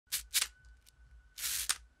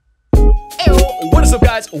What's up,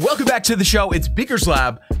 guys? Welcome back to the show. It's Beaker's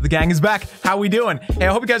Lab. The gang is back. How we doing? Hey,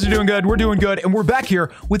 I hope you guys are doing good. We're doing good, and we're back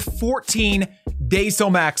here with 14 days till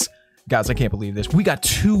max. Guys, I can't believe this. We got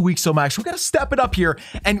 2 weeks till max. We got to step it up here,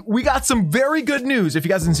 and we got some very good news. If you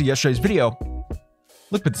guys didn't see yesterday's video,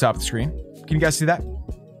 look at the top of the screen. Can you guys see that?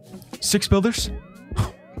 6 builders?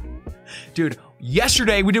 Dude,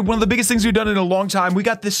 yesterday we did one of the biggest things we've done in a long time. We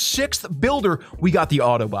got the 6th builder. We got the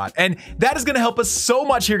Autobot, and that is going to help us so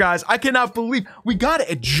much here, guys. I cannot believe we got it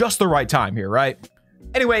at just the right time here, right?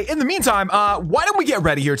 Anyway, in the meantime, why don't we get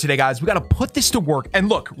ready here today, guys? We got to put this to work. And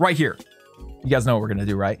look, right here. You guys know what we're going to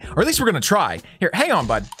do, right? Or at least we're going to try. Here, hang on,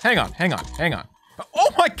 bud. Hang on. Oh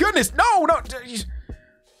my goodness. No.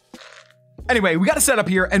 Anyway, we got to set up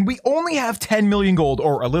here, and we only have 10 million gold,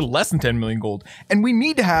 or a little less than 10 million gold. And we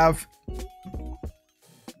need to have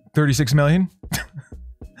 36 million.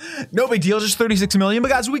 No big deal, just 36 million. But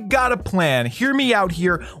guys, we got a plan. Hear me out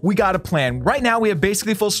here. We got a plan. Right now, we have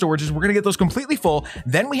basically full storages. We're going to get those completely full.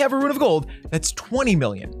 Then we have a rune of gold. That's 20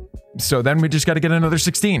 million. So then we just got to get another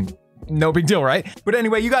 16. No big deal, right? But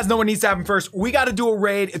anyway, you guys know what needs to happen first. We got to do a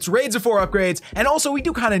raid. It's raids of 4 upgrades. And also, we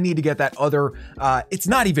do kind of need to get that other, it's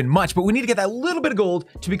not even much, but we need to get that little bit of gold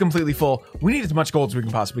to be completely full. We need as much gold as we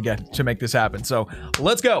can possibly get to make this happen. So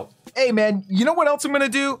let's go. Hey, man, you know what else I'm going to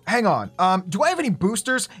do? Hang on. Do I have any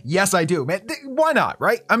boosters? Yes, I do, man. Why not,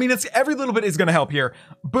 right? I mean, it's every little bit is going to help here.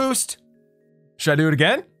 Boost. Should I do it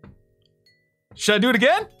again?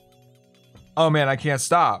 Oh, man, I can't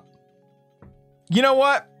stop. You know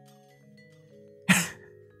what?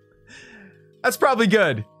 That's probably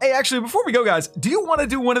good. Hey, actually, before we go, guys, do you want to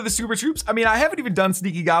do one of the super troops? I mean, I haven't even done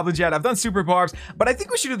sneaky goblins yet. I've done super barbs, but I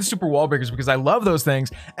think we should do the super wall breakers because I love those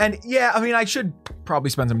things. And yeah, I mean, I should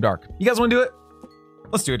probably spend some dark. You guys want to do it?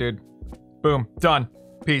 Let's do it, dude. Boom. Done.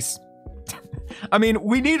 Peace. I mean,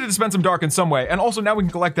 we needed to spend some dark in some way. And also now we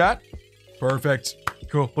can collect that. Perfect.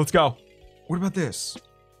 Cool. Let's go. What about this?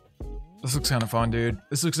 This looks kind of fun, dude.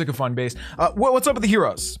 This looks like a fun base. What's up with the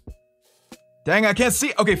heroes? Dang, I can't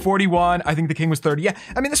see. Okay, 41. I think the king was 30. Yeah,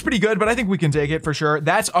 I mean, that's pretty good, but I think we can take it for sure.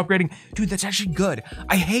 That's upgrading. Dude, that's actually good.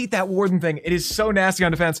 I hate that warden thing. It is so nasty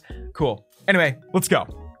on defense. Cool. Anyway, let's go.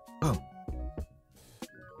 Boom.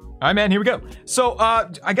 All right, man, here we go. So,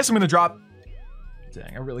 I guess I'm going to drop...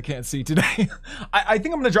 Dang, I really can't see today. I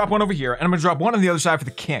think I'm going to drop one over here, and I'm going to drop one on the other side for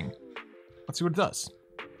the king. Let's see what it does.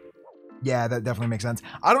 Yeah, that definitely makes sense.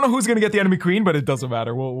 I don't know who's going to get the enemy queen, but it doesn't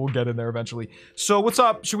matter. We'll get in there eventually. So, what's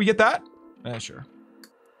up? Should we get that? Sure.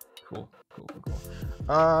 Cool.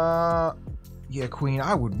 Yeah, queen,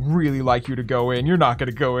 I would really like you to go in. You're not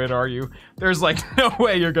gonna go in, are you? There's like no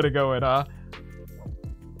way you're gonna go in, huh?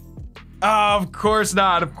 Oh, of course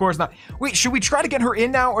not. Wait, should we try to get her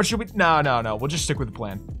in now, or should we? No. We'll just stick with the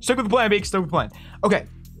plan. Stick with the plan, Beak. Stick with the plan. Okay.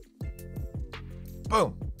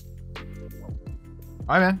 Boom. All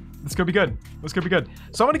right, man. This could be good.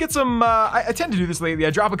 So I'm gonna get some, I tend to do this lately. I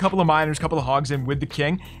drop a couple of miners, a couple of hogs in with the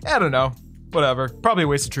king. I don't know. Whatever. Probably a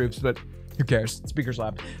waste of troops, but who cares? It's Beaker's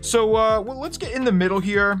Lab. So, well, let's get in the middle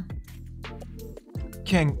here.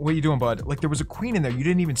 King, what are you doing, bud? Like, there was a queen in there. You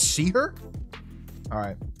didn't even see her? All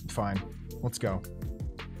right, fine. Let's go.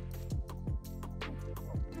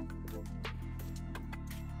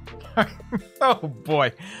 Oh,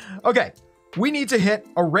 boy. Okay, we need to hit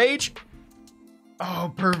a rage.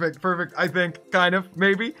 Oh, perfect. I think, kind of,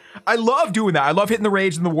 maybe. I love doing that. I love hitting the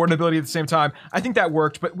rage and the warden ability at the same time. I think that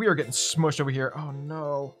worked, but we are getting smushed over here. Oh,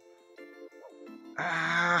 no.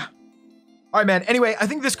 All right, man. Anyway, I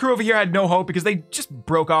think this crew over here had no hope because they just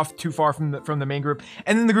broke off too far from the main group.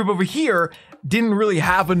 And then the group over here didn't really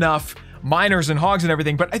have enough miners and hogs and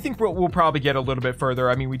everything, but I think we'll probably get a little bit further.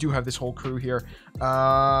 I mean, we do have this whole crew here.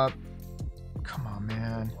 Come on,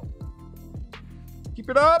 man.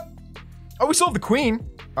 Keep it up. Oh, we still have the queen.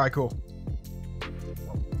 All right, cool.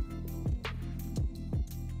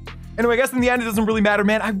 Anyway, I guess in the end, it doesn't really matter,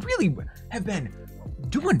 man. I really have been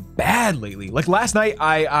doing bad lately. Like last night,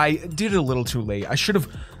 I did it a little too late. I should have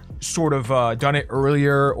sort of done it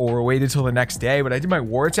earlier or waited till the next day, but I did my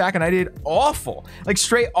war attack and I did awful. Like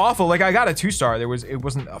straight awful. Like I got a 2-star. It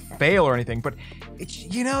wasn't a fail or anything, but it's,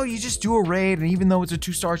 you know, you just do a raid, and even though it's a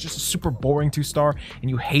 2-star, it's just a super boring 2-star and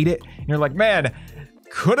you hate it. And you're like, man,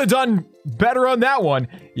 could have done better on that one.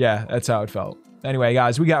 Yeah, that's how it felt. Anyway,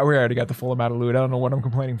 guys, we already got the full amount of loot. I don't know what I'm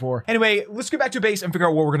complaining for. Anyway, let's get back to base and figure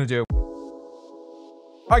out what we're gonna do.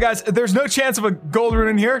 All right, guys, there's no chance of a gold rune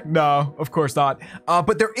in here. No, of course not.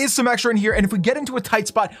 But there is some extra in here, and if we get into a tight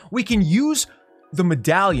spot, we can use the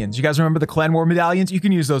medallions. You guys remember the clan war medallions? You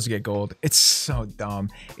can use those to get gold. It's so dumb.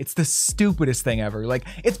 It's the stupidest thing ever. Like,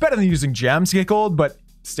 it's better than using gems to get gold, but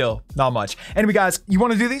still, not much. Anyway, guys, you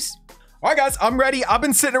want to do these? All right, guys, I'm ready. I've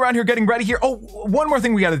been sitting around here getting ready here. Oh, one more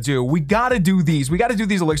thing we got to do. We got to do these. We got to do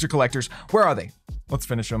these elixir collectors. Where are they? Let's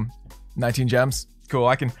finish them. 19 gems. Cool.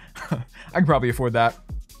 I can probably afford that.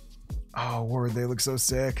 Oh, word. They look so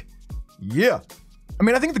sick. Yeah. I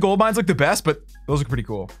mean, I think the gold mines look the best, but those look pretty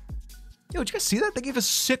cool. Yo, did you guys see that? They gave us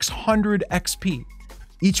 600 XP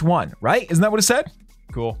each one, right? Isn't that what it said?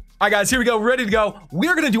 Cool. All right, guys, here we go. We're ready to go.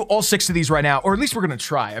 We're going to do all 6 of these right now, or at least we're going to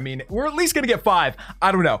try. I mean, we're at least going to get 5.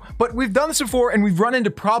 I don't know. But we've done this before, and we've run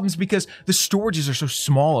into problems because the storages are so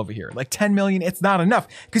small over here. Like 10 million, it's not enough.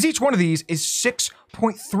 Because each one of these is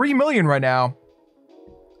 6.3 million right now.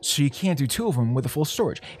 So you can't do 2 of them with a full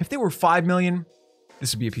storage. If they were 5 million,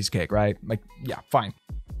 this would be a piece of cake, right? Like, yeah, fine.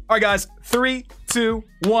 All right, guys. 3, 2,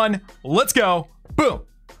 1. Let's go. Boom.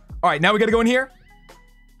 All right, now we got to go in here.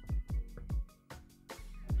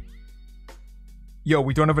 Yo,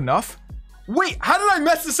 we don't have enough? Wait, how did I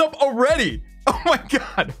mess this up already? Oh my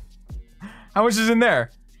God. How much is in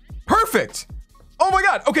there? Perfect. Oh my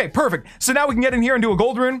God. Okay, perfect. So now we can get in here and do a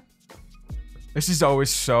gold rune. This is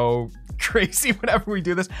always so crazy whenever we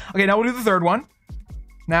do this. Okay, now we'll do the third one.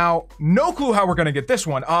 Now, no clue how we're gonna get this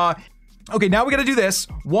one. Okay, now we gotta do this.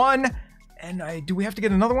 1, and do we have to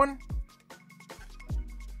get another one?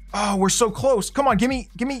 Oh, we're so close. Come on, give me.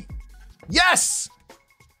 Yes!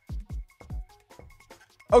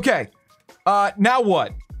 Okay, now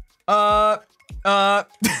what?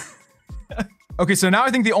 Okay, so now I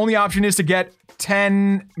think the only option is to get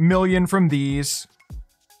 10 million from these.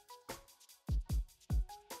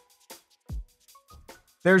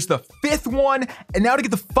 There's the 5th one, and now to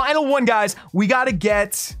get the final one, guys, we gotta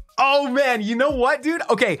get... Oh man, you know what, dude?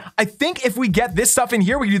 Okay, I think if we get this stuff in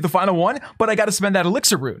here, we can do the final one, but I gotta spend that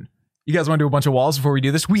elixir rune. You guys want to do a bunch of walls before we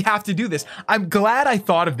do this? We have to do this. I'm glad I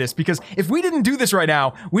thought of this because if we didn't do this right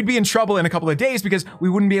now, we'd be in trouble in a couple of days because we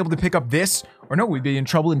wouldn't be able to pick up this. Or no, we'd be in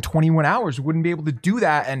trouble in 21 hours. We wouldn't be able to do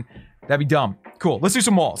that and that'd be dumb. Cool, let's do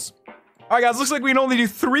some walls. All right, guys, looks like we can only do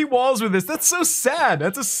 3 walls with this. That's so sad.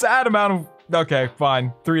 That's a sad amount of... Okay,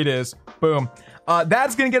 fine. 3 it is. Boom.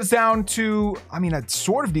 That's gonna get us down to, I mean, a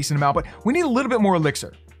sort of decent amount, but we need a little bit more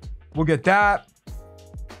elixir. We'll get that.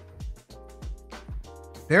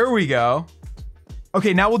 There we go.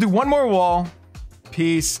 Okay, now we'll do 1 more wall.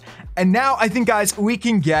 Peace. And now I think, guys, we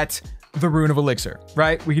can get the Rune of Elixir,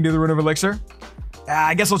 right? We can do the Rune of Elixir.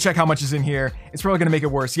 I guess we'll check how much is in here. It's probably gonna make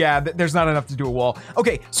it worse. Yeah, there's not enough to do a wall.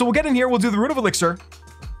 Okay, so we'll get in here. We'll do the Rune of Elixir.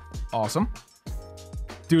 Awesome.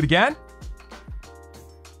 Do it again.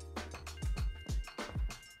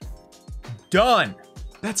 Done.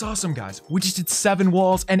 That's awesome, guys. We just did 7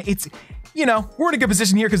 walls and it's... You know, we're in a good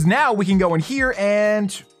position here because now we can go in here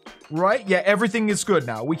and, right? Yeah, everything is good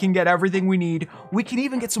now. We can get everything we need. We can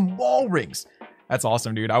even get some wall rings. That's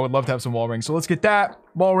awesome, dude. I would love to have some wall rings. So let's get that.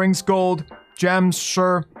 Wall rings, gold, gems,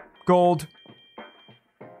 sure, gold.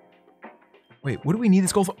 Wait, what do we need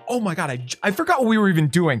this gold for? Oh my God, I forgot what we were even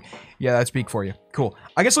doing. Yeah, that's Beak for you. Cool.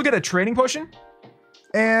 I guess we'll get a trading potion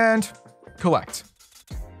and collect.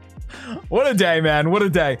 What a day, man. What a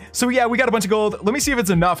day. So yeah, we got a bunch of gold. Let me see if it's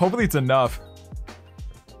enough. Hopefully it's enough.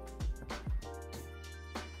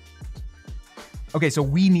 Okay, so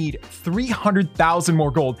we need 300,000 more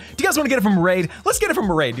gold. Do you guys want to get it from a raid? Let's get it from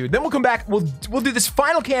a raid, dude. Then we'll come back. We'll do this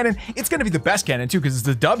final cannon. It's going to be the best cannon too, because it's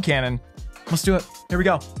the dub cannon. Let's do it. Here we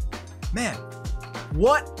go. Man,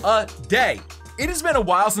 what a day. It has been a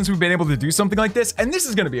while since we've been able to do something like this, and this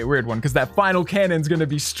is going to be a weird one because that final cannon's going to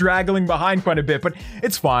be straggling behind quite a bit, but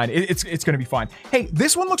it's fine. It's going to be fine. Hey,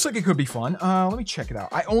 this one looks like it could be fun. Let me check it out.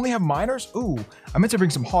 I only have miners. Ooh, I meant to bring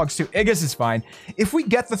some hogs too. I guess it's fine. If we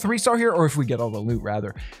get the 3-star here, or if we get all the loot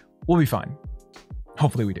rather, we'll be fine.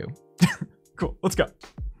 Hopefully we do. Cool, let's go.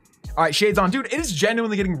 All right, shades on. Dude, it is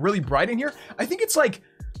genuinely getting really bright in here. I think it's like,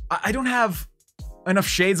 I don't have enough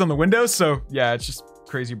shades on the windows, so yeah, it's just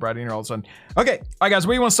crazy bright in here all of a sudden. Okay, all right, guys,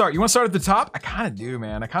 where you want to start? You want to start at the top? I kind of do,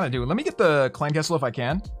 man. I kind of do. Let me get the clan castle if I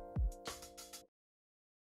can.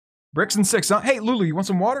 Bricks and 6, huh? Hey, Lulu, you want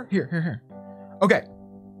some water? Here. Okay,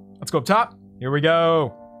 let's go up top. Here we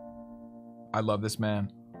go. I love this,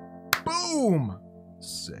 man. Boom.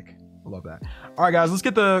 Sick. I love that. All right, guys, let's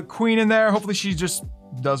get the queen in there. Hopefully she just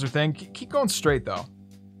does her thing. Keep going straight, though.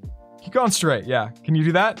 Keep going straight. Yeah. Can you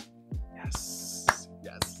do that? Yes.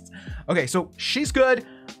 Okay, so she's good.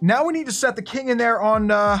 Now we need to set the king in there on,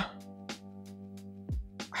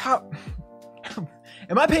 how...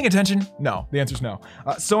 Am I paying attention? No, the answer's no.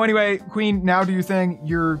 So anyway, queen, now do your thing.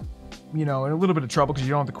 You're, you know, in a little bit of trouble because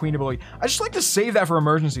you don't have the queen ability. I just like to save that for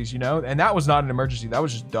emergencies, you know? And that was not an emergency. That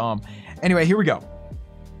was just dumb. Anyway, here we go.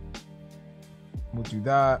 We'll do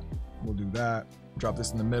that. We'll do that. Drop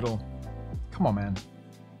this in the middle. Come on, man.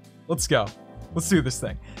 Let's go. Let's do this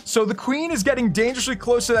thing. So the queen is getting dangerously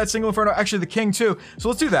close to that single inferno. Actually, the king too. So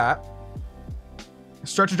let's do that.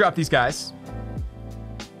 Start to drop these guys.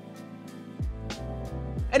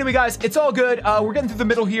 Anyway, guys, it's all good. We're getting through the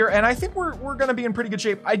middle here, and I think we're going to be in pretty good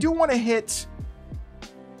shape. I do want to hit...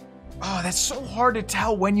 Oh, that's so hard to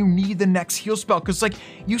tell when you need the next heal spell, because, like,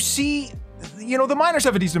 you see... You know, the miners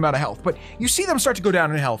have a decent amount of health, but you see them start to go down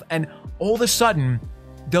in health, and all of a sudden,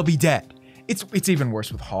 they'll be dead. It's even worse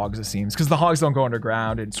with hogs, it seems, because the hogs don't go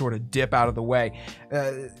underground and sort of dip out of the way.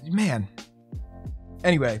 Man.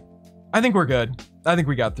 Anyway, I think we're good. I think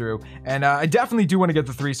we got through, and I definitely do want to get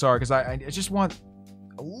the 3-star, because I just want...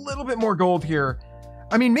 a little bit more gold here.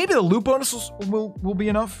 I mean, maybe the loot bonus will be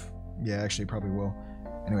enough. Yeah, actually, probably will.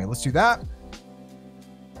 Anyway, let's do that.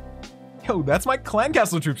 Yo, that's my clan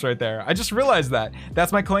castle troops right there. I just realized that.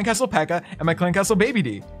 That's my clan castle P.E.K.K.A. and my clan castle Baby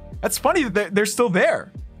D. That's funny that they're still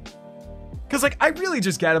there. Because, like, I really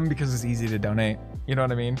just get them because it's easy to donate. You know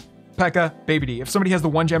what I mean? P.E.K.K.A., Baby D. If somebody has the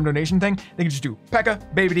 1 gem donation thing, they can just do P.E.K.K.A.,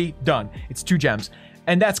 Baby D, done. It's 2 gems.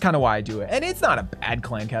 And that's kind of why I do it. And it's not a bad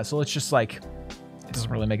clan castle. It's just like... It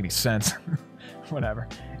doesn't really make any sense. Whatever.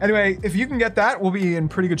 Anyway, if you can get that, we'll be in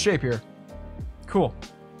pretty good shape here. Cool.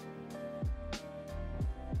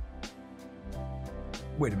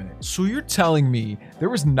 Wait a minute. So you're telling me there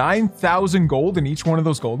was 9,000 gold in each one of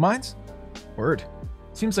those gold mines? Word.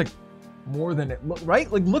 Seems like more than it right?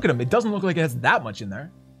 Like, look at them. It doesn't look like it has that much in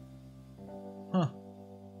there. Huh.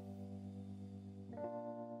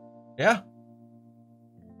 Yeah.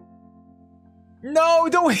 No,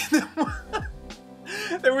 don't wait.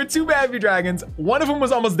 There were 2 baby dragons. One of them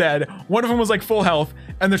was almost dead. One of them was like full health,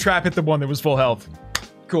 and the trap hit the one that was full health.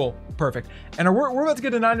 Cool, perfect. And we're about to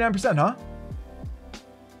get to 99%, huh?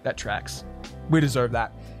 That tracks. We deserve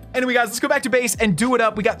that. Anyway, guys, let's go back to base and do it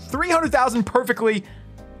up. We got 300,000 perfectly.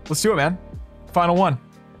 Let's do it, man. Final one.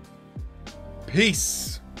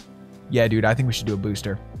 Peace. Yeah, dude, I think we should do a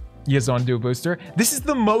booster. You guys want to do a booster? This is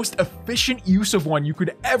the most efficient use of one you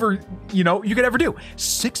could ever, ever do.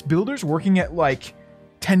 6 builders working at like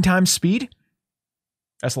 10 times speed?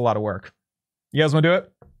 That's a lot of work. You guys want to do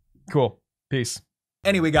it? Cool. Peace.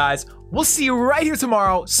 Anyway, guys, we'll see you right here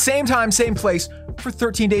tomorrow. Same time, same place for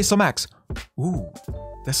 13 days till max. Ooh,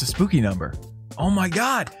 that's a spooky number. Oh my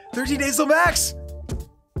God, 13 days till max.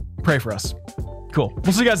 Pray for us. Cool.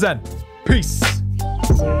 We'll see you guys then. Peace.